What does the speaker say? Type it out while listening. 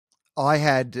I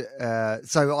had,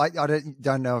 so I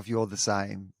don't know if you're the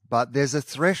same, but there's a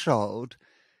threshold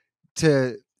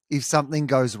to if something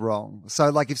goes wrong. So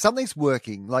like if something's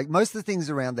working, like most of the things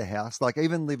around the house, like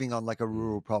even living on like a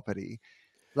rural property,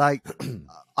 like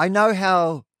I know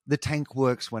how the tank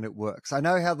works when it works. I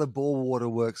know how the bore water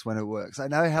works when it works. I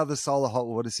know how the solar hot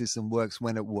water system works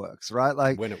when it works, right?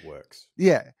 Like when it works.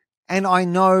 Yeah. And I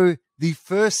know the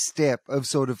first step of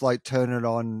sort of like turn it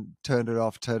on, turn it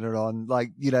off, turn it on,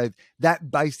 like, you know,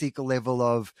 that basic level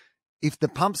of if the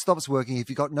pump stops working, if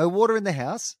you've got no water in the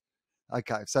house.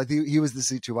 Okay. So here was the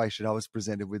situation I was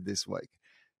presented with this week.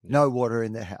 No water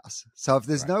in the house. So if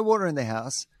there's no water in the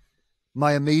house,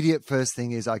 my immediate first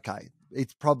thing is, okay,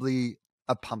 it's probably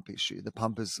a pump issue. The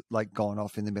pump has like gone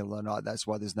off in the middle of the night. That's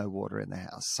why there's no water in the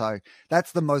house. So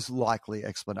that's the most likely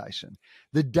explanation.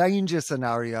 The danger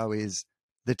scenario is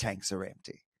the tanks are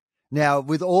empty. Now,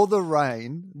 with all the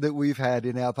rain that we've had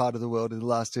in our part of the world in the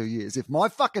last 2 years, if my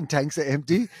fucking tanks are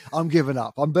empty, I'm giving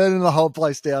up. I'm burning the whole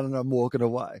place down and I'm walking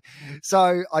away.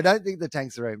 So I don't think the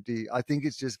tanks are empty. I think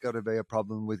it's just got to be a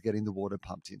problem with getting the water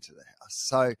pumped into the house.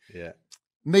 So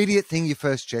immediate thing you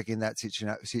first check in that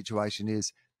situation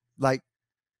is like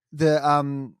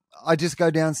I just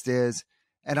go downstairs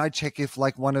and I check if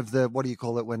like one of the, what do you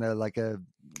call it when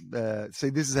see,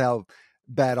 this is how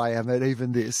bad I am at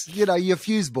even this, you know, your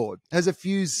fuse board has a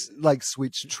fuse like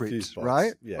switch tripped,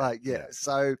 right?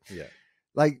 So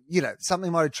like, you know, something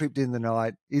might have tripped in the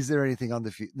night. Is there anything on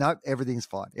the fuse? No, everything's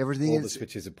fine. Everything All the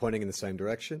switches are pointing in the same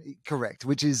direction. Correct.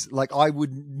 Which is like, I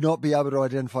would not be able to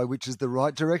identify which is the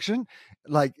right direction.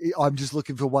 Like I'm just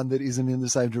looking for one that isn't in the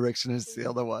same direction as the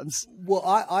other ones. Well,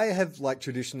 I have like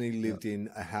traditionally lived in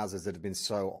houses that have been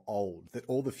so old that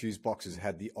all the fuse boxes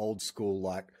had the old school,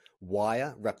 like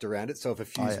wire wrapped around it. So if a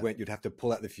fuse went, you'd have to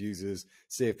pull out the fuses,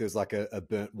 see if there's like a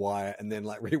burnt wire and then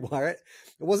like rewire it.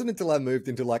 It wasn't until I moved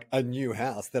into like a new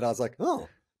house that I was like, oh,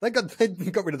 they got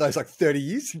rid of those like 30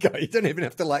 years ago. You don't even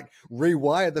have to like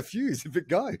rewire the fuse if it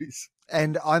goes.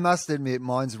 And I must admit,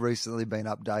 mine's recently been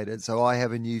updated. So I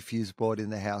have a new fuse board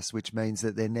in the house, which means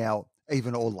that they're now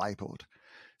even all labeled.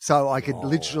 So I could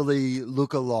literally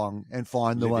look along and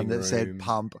find the one that said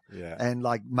pump and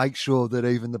like make sure that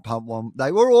even the pump one,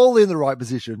 they were all in the right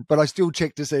position, but I still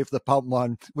checked to see if the pump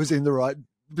one was in the right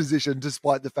position,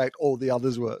 despite the fact all the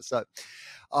others were. So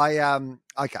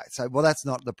okay. So, well, that's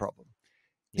not the problem.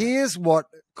 Here's what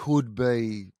could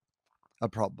be a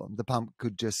problem. The pump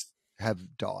could just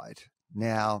have died.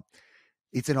 Now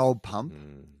it's an old pump.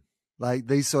 Like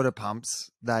these sort of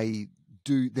pumps,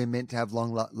 they're meant to have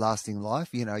long lasting life.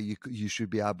 You know, you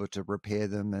should be able to repair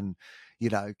them and, you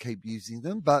know, keep using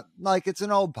them. But like it's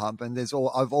an old pump and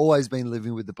I've always been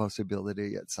living with the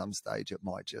possibility at some stage it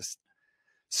might just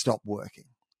stop working.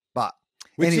 But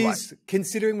anyway. Is,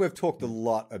 considering we've talked a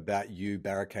lot about you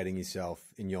barricading yourself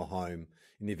in your home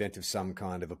in the event of some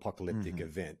kind of apocalyptic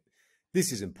event,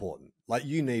 this is important. Like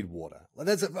you need water.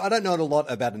 I don't know a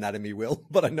lot about anatomy, Will,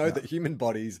 but I know that human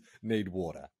bodies need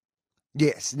water.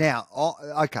 Yes. Now,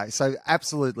 okay. So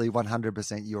absolutely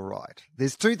 100% you're right.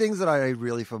 There's two things that I need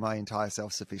really for my entire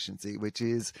self-sufficiency, which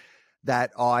is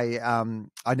that I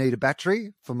need a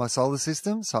battery for my solar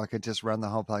system so I can just run the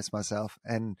whole place myself.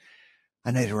 And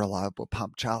I need a reliable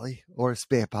pump, Charlie, or a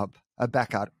spare pump, a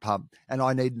backup pump. And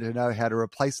I need to know how to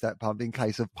replace that pump in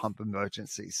case of pump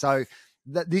emergency. So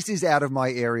this is out of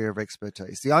my area of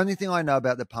expertise. The only thing I know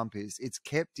about the pump is it's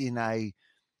kept in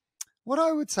what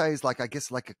I would say is like, I guess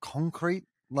like a concrete,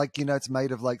 like, you know, it's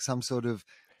made of like some sort of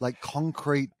like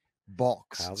concrete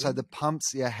box. Housing? So the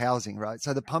pump's housing, right?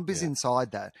 So the pump is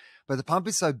inside that, but the pump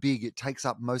is so big, it takes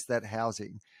up most of that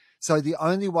housing. So the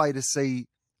only way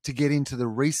to get into the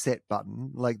reset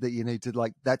button, like that you need to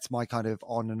like, that's my kind of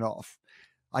on and off.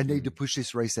 I need to push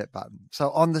this reset button. So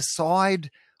on the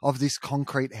side of this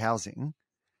concrete housing,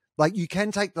 like you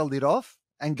can take the lid off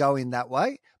and go in that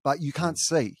way, but you can't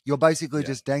see. You're basically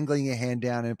just dangling your hand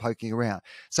down and poking around.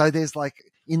 So there's like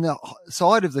in the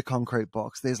side of the concrete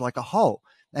box, there's like a hole.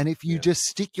 And if you just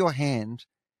stick your hand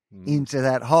into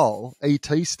that hole, ET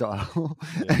style,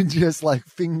 and just like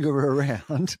finger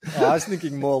around. I was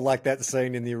thinking more like that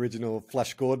scene in the original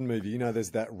Flash Gordon movie. You know,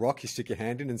 there's that rock you stick your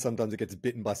hand in and sometimes it gets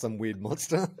bitten by some weird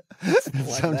monster.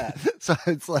 Like that. So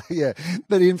it's like,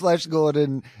 but in Flash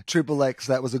Gordon, Triple X,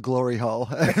 that was a glory hole.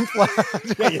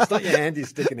 It's not your hand you're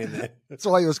sticking in there. That's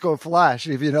why it was called Flash,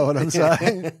 if you know what I'm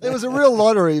saying. It was a real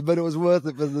lottery, but it was worth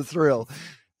it for the thrill.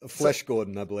 Flesh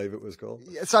Gordon, I believe it was called.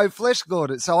 So Flesh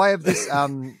Gordon. So I have this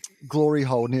glory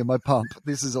hole near my pump.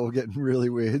 This is all getting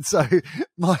really weird. So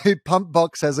my pump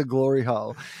box has a glory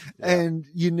hole and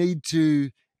you need to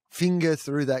finger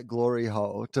through that glory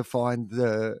hole to find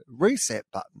the reset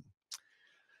button.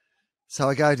 So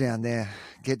I go down there,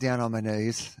 get down on my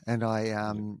knees, and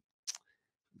I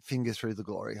finger through the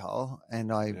glory hole,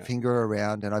 and I finger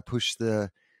around, and I push the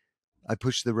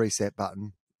reset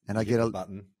button, and I get a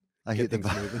button. I hit the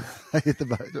button. I hit the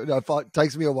button. No, it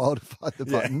takes me a while to find the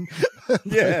button.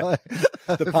 Yeah.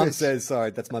 The pump says,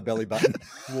 sorry, that's my belly button.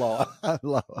 Lower.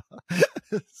 Lower.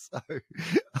 So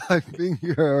I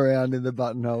finger around in the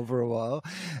buttonhole for a while,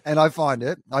 and I find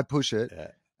it. I push it,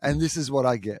 and this is what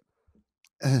I get.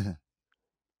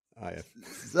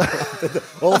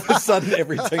 All of a sudden,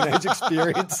 every teenage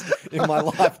experience in my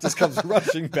life just comes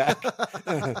rushing back.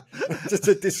 Just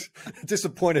a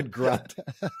disappointed grunt.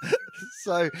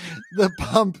 So the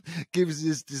pump gives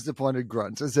this disappointed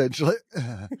grunt, essentially.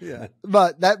 Yeah.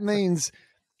 But that means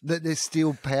that there's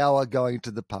still power going to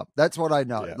the pump. That's what I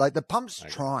know. Yeah. Like the pump's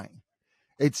trying.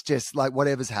 It's just like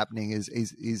whatever's happening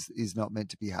is not meant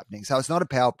to be happening. So it's not a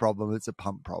power problem, it's a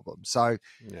pump problem. So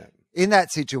in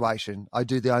that situation, I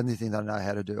do the only thing that I know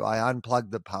how to do. I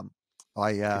unplug the pump.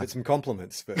 I give it some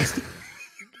compliments first.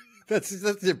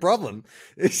 That's your problem.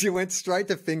 Is you went straight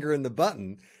to fingering the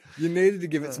button. You needed to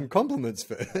give it some compliments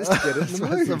first to get it in the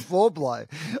mood. Some foreplay.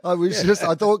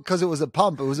 I thought because it was a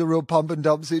pump, it was a real pump and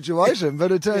dump situation,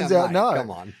 but it turns out mate, no.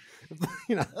 Come on.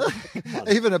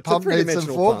 Even a pump needs some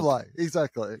foreplay. Pump.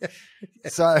 Exactly.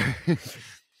 So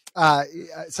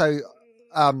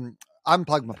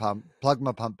unplug my pump, plug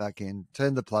my pump back in,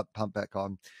 turn the pump back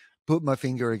on, put my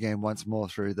finger again once more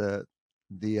through the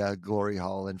glory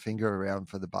hole and finger around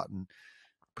for the button,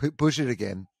 push it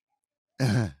again.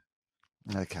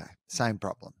 Okay, same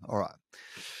problem. All right.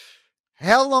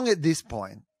 How long at this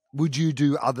point would you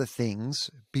do other things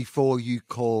before you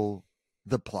call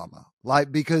the plumber?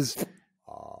 Like, because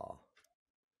I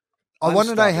want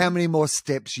to know how many more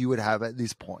steps you would have at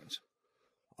this point.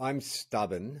 I'm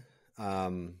stubborn.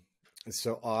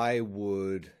 So I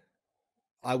would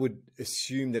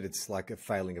assume that it's like a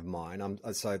failing of mine.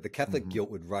 So the Catholic guilt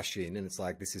would rush in, and it's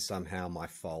like, this is somehow my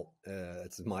fault.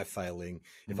 It's my failing.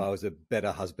 If I was a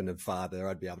better husband and father,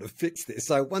 I'd be able to fix this.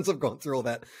 So once I've gone through all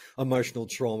that emotional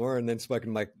trauma and then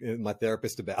spoken to my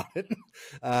therapist about it,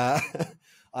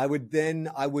 I would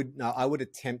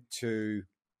attempt to,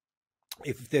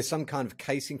 if there's some kind of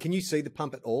casing, can you see the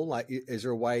pump at all? Like, is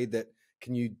there a way that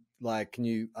can you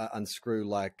unscrew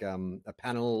like a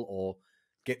panel or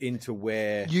get into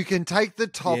where you can take the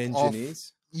top off?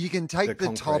 You can take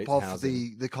the top off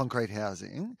the concrete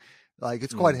housing. Like,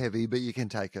 it's quite heavy, but you can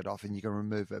take it off and you can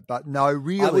remove it. But no,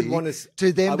 really, I would want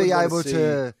to then be able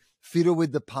to fiddle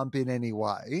with the pump in any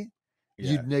way,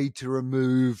 you'd need to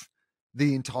remove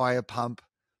the entire pump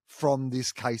from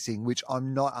this casing, which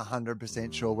I'm not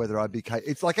 100% sure whether I'd be.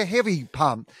 It's like a heavy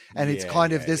pump, and it's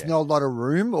kind of there's not a lot of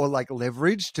room or like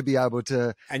leverage to be able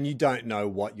to. And you don't know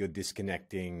what you're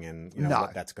disconnecting, and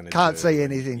what that's going to. Can't see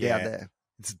anything down there.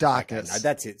 It's darkness. Okay, no,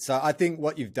 that's it. So I think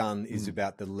what you've done is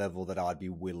about the level that I'd be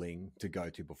willing to go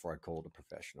to before I called a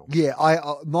professional. Yeah,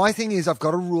 my thing is I've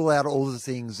got to rule out all the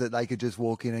things that they could just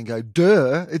walk in and go,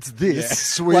 duh, it's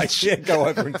this switch. Like, go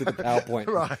over into the PowerPoint,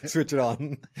 right. Switch it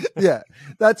on. Yeah,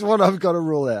 that's what I've got to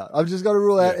rule out. I've just got to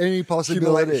rule out any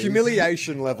possibility.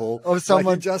 Humiliation level of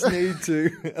someone. Like, you just need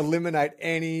to eliminate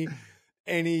any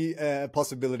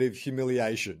possibility of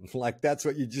humiliation. Like, that's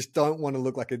what you just don't want to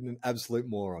look like an absolute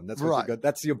moron. That's what you got.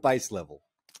 That's your base level.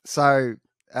 So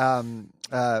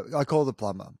I call the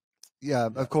plumber. Yeah,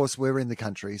 of course we're in the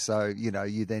country, so you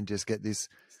then just get this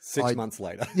 6 months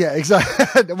later. Yeah,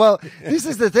 exactly. Well, this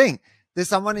is the thing. There's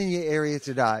someone in your area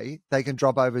today. They can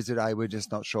drop over today. We're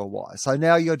just not sure why. So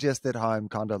now you're just at home,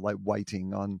 kind of like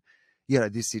waiting on,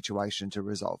 this situation to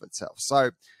resolve itself.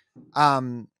 So, plumber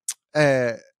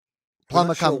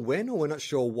not sure when, or we're not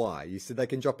sure why? You said they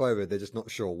can drop over. They're just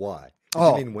not sure why.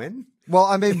 You mean when? Well,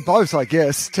 I mean both, I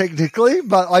guess, technically,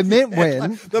 but I meant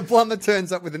when. The plumber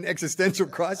turns up with an existential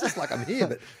crisis, like, I'm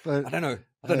here, but I don't know.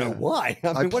 I don't know why.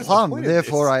 I plumb,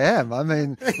 therefore I am. I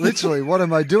mean, literally, what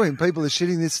am I doing? People are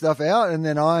shitting this stuff out, and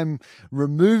then I'm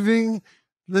removing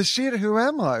the shit. Who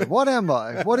am I? What am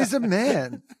I? What is a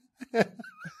man?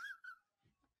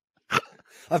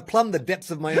 I've plumbed the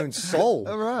depths of my own soul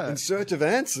in search of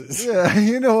answers. Yeah,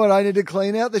 you know what I need to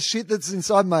clean out? The shit that's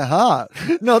inside my heart,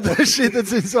 not the shit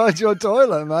that's inside your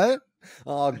toilet, mate.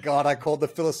 Oh, God, I called the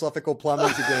philosophical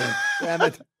plumbers again. Damn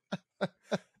it.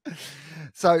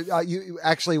 So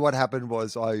actually what happened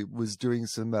was I was doing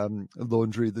some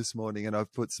laundry this morning, and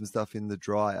I've put some stuff in the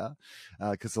dryer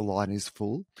because the line is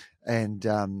full,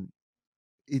 and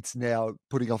it's now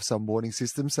putting off some warning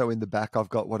system. So in the back, I've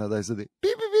got one of those of the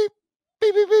beep, beep, beep.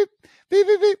 Beep, beep, beep, beep,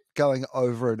 beep, beep, going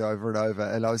over and over and over.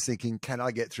 And I was thinking, can I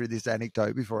get through this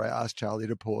anecdote before I ask Charlie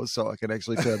to pause so I can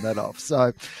actually turn that off?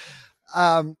 So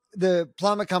the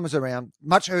plumber comes around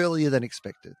much earlier than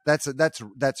expected. That's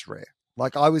rare.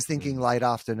 Like I was thinking late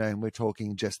afternoon, we're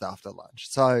talking just after lunch.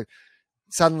 So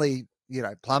suddenly,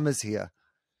 plumber's here.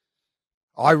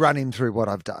 I run him through what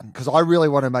I've done because I really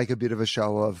want to make a bit of a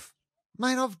show of,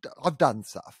 mate, I've done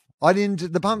stuff.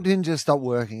 The pump didn't just stop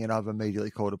working and I've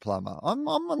immediately called a plumber. I'm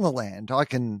on the land. I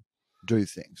can do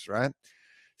things, right?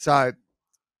 So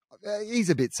he's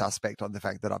a bit suspect on the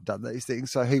fact that I've done these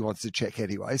things. So he wants to check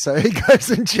anyway. So he goes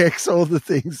and checks all the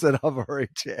things that I've already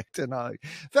checked. And I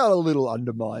felt a little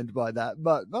undermined by that,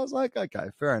 but I was like, okay,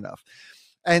 fair enough.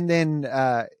 And then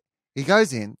he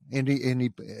goes in and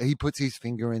he puts his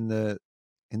finger in the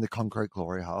concrete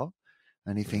glory hole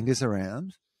and he fingers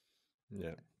around,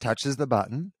 touches the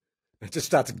button. It just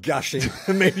starts gushing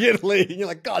immediately. You're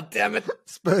like, God damn it.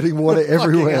 Spurting water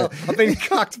everywhere. I've been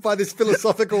cucked by this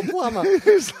philosophical plumber.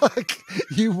 It's like,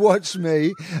 you watch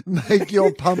me make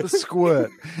your pump squirt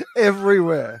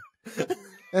everywhere.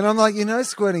 And I'm like,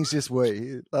 squirting's just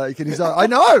wee. Like, and he's like, I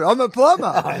know, I'm a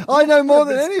plumber. I know more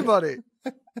than anybody.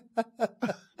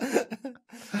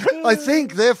 I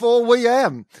think, therefore we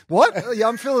am. What? Yeah,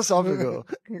 I'm philosophical.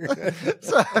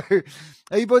 So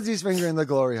he puts his finger in the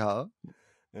glory hole.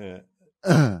 Yeah.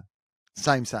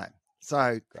 Same.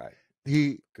 So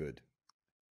great. Good.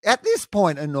 At this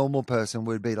point, a normal person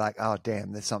would be like, oh,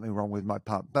 damn, there's something wrong with my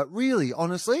pump. But really,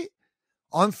 honestly,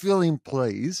 I'm feeling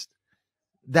pleased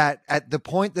that at the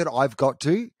point that I've got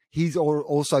to, he's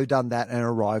also done that and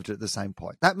arrived at the same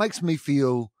point. That makes me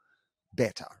feel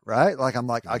better, right? Like, I'm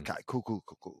like, okay, cool.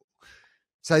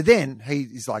 So then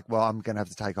he's like, well, I'm going to have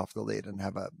to take off the lid and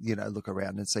have a, look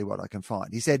around and see what I can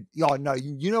find. He said, oh, no,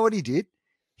 you know what he did?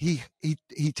 He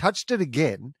touched it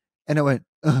again and I went,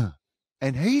 ugh.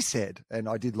 And he said, and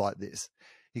I did like this,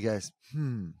 he goes,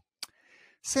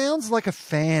 sounds like a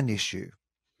fan issue.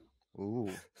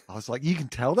 Ooh. I was like, you can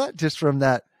tell that just from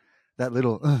that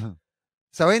little,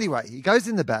 So anyway, he goes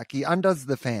in the back, he undoes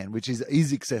the fan, which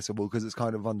is accessible because it's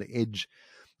kind of on the edge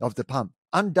of the pump,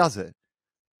 undoes it,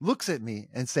 looks at me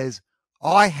and says,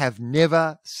 I have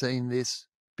never seen this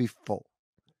before.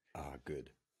 Ah,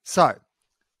 good. So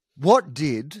what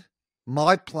did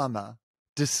my plumber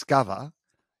discover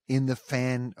in the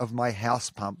fan of my house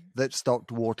pump that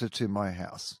stopped water to my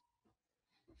house?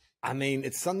 I mean,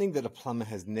 it's something that a plumber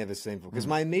has never seen before. Because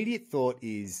my immediate thought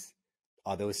is,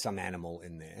 there was some animal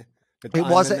in there. But it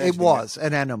was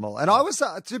an animal. And I was,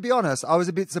 to be honest, I was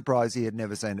a bit surprised he had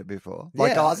never seen it before.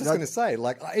 Like, I was just going to say,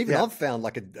 I've found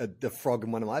like a frog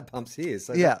in one of my pumps here.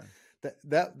 So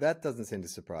that doesn't seem to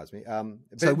surprise me.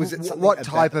 So was it what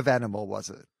type of animal was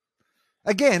it?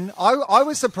 Again, I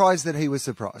was surprised that he was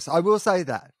surprised. I will say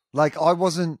that. Like, it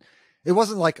wasn't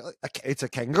like it's a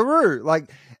kangaroo.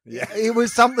 Like, it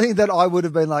was something that I would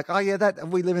have been like, oh yeah, that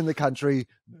we live in the country.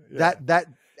 Yeah. That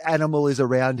animal is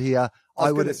around here.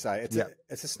 I would say it's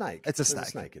a snake. It's a snake. There's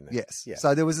a snake in there. Yes. Yeah.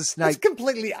 So there was a snake. It's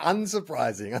completely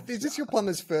unsurprising. Is this your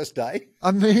plumber's first day?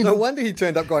 I mean, no wonder he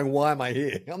turned up going, why am I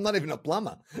here? I'm not even a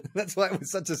plumber. That's why it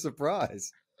was such a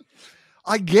surprise.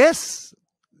 I guess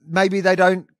maybe they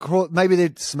don't crawl. Maybe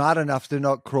they're smart enough to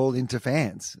not crawl into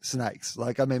fans, snakes.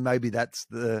 Like, I mean, maybe that's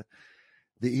the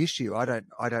issue. I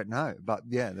don't know. But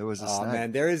yeah, there was a snake.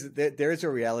 Man, there is a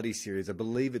reality series. I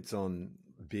believe it's on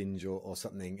Binge or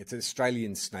something. It's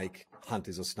Australian snake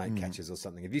hunters or snake catchers or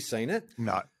something. Have you seen it?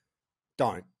 No.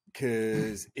 Don't.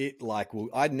 Because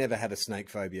I'd never had a snake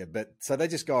phobia, but so they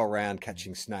just go around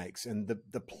catching snakes, and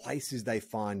the places they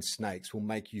find snakes will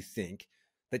make you think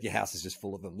that your house is just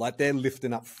full of them. Like, they're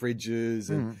lifting up fridges,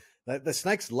 and the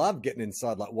snakes love getting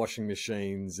inside like washing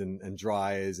machines and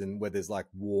dryers, and where there's like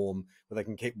where they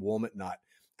can keep warm at night.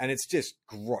 And it's just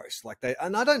gross.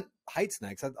 And I don't hate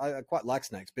snakes. I quite like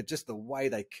snakes, but just the way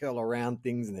they curl around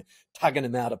things and they're tugging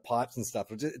them out of pipes and stuff,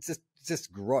 it's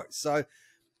just gross. So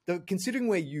considering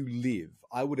where you live,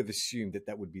 I would have assumed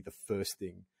that would be the first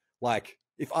thing. Like,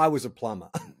 if I was a plumber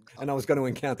and I was going to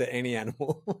encounter any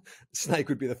animal, snake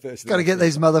would be the first thing. Got to get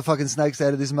these motherfucking snakes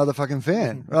out of this motherfucking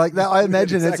fan. Like that, I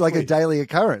imagine exactly. It's like a daily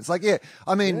occurrence. Like, yeah,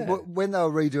 I mean, when they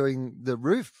were redoing the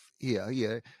roof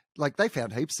here, like they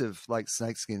found heaps of like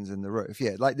snake skins in the roof.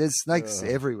 Yeah, like there's snakes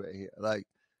everywhere here. Like,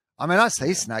 I mean, I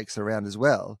see snakes around as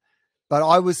well, but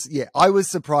I was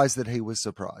surprised that he was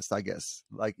surprised, I guess.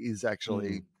 Like, is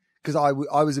actually... Because I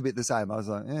was a bit the same. I was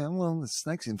like, yeah, well, there's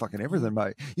snakes in fucking everything,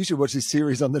 mate. You should watch this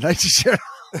series on the Nature Channel.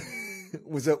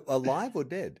 Was it alive or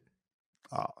dead?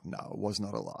 Oh, no, it was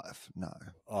not alive. No.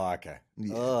 Oh, okay.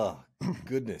 Yeah. Oh,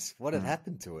 goodness. What had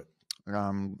happened to it?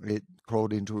 It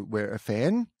crawled into where a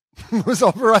fan was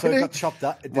operating. So it got chopped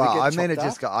up?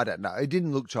 I don't know. It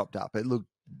didn't look chopped up. It looked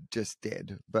just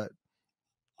dead. But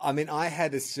I mean, I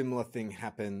had a similar thing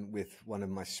happen with one of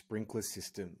my sprinkler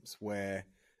systems where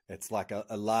it's like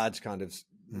a large kind of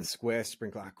square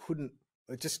sprinkler.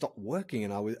 It just stopped working,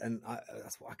 and I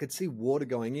could see water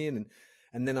going in,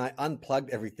 and then I unplugged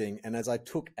everything, and as I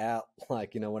took out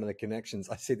like one of the connections,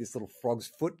 I see this little frog's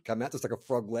foot come out, just like a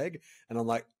frog leg, and I'm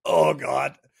like, oh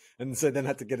god! And so then I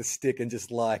had to get a stick and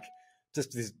just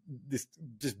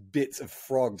bits of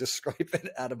frog, just scrape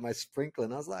it out of my sprinkler,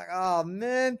 and I was like, oh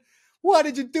man. Why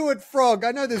did you do it, frog? I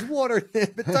know there's water in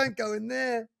there, but don't go in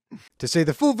there. To see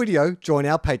the full video, join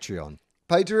our Patreon.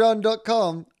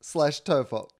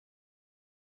 Patreon.com/TOFOP.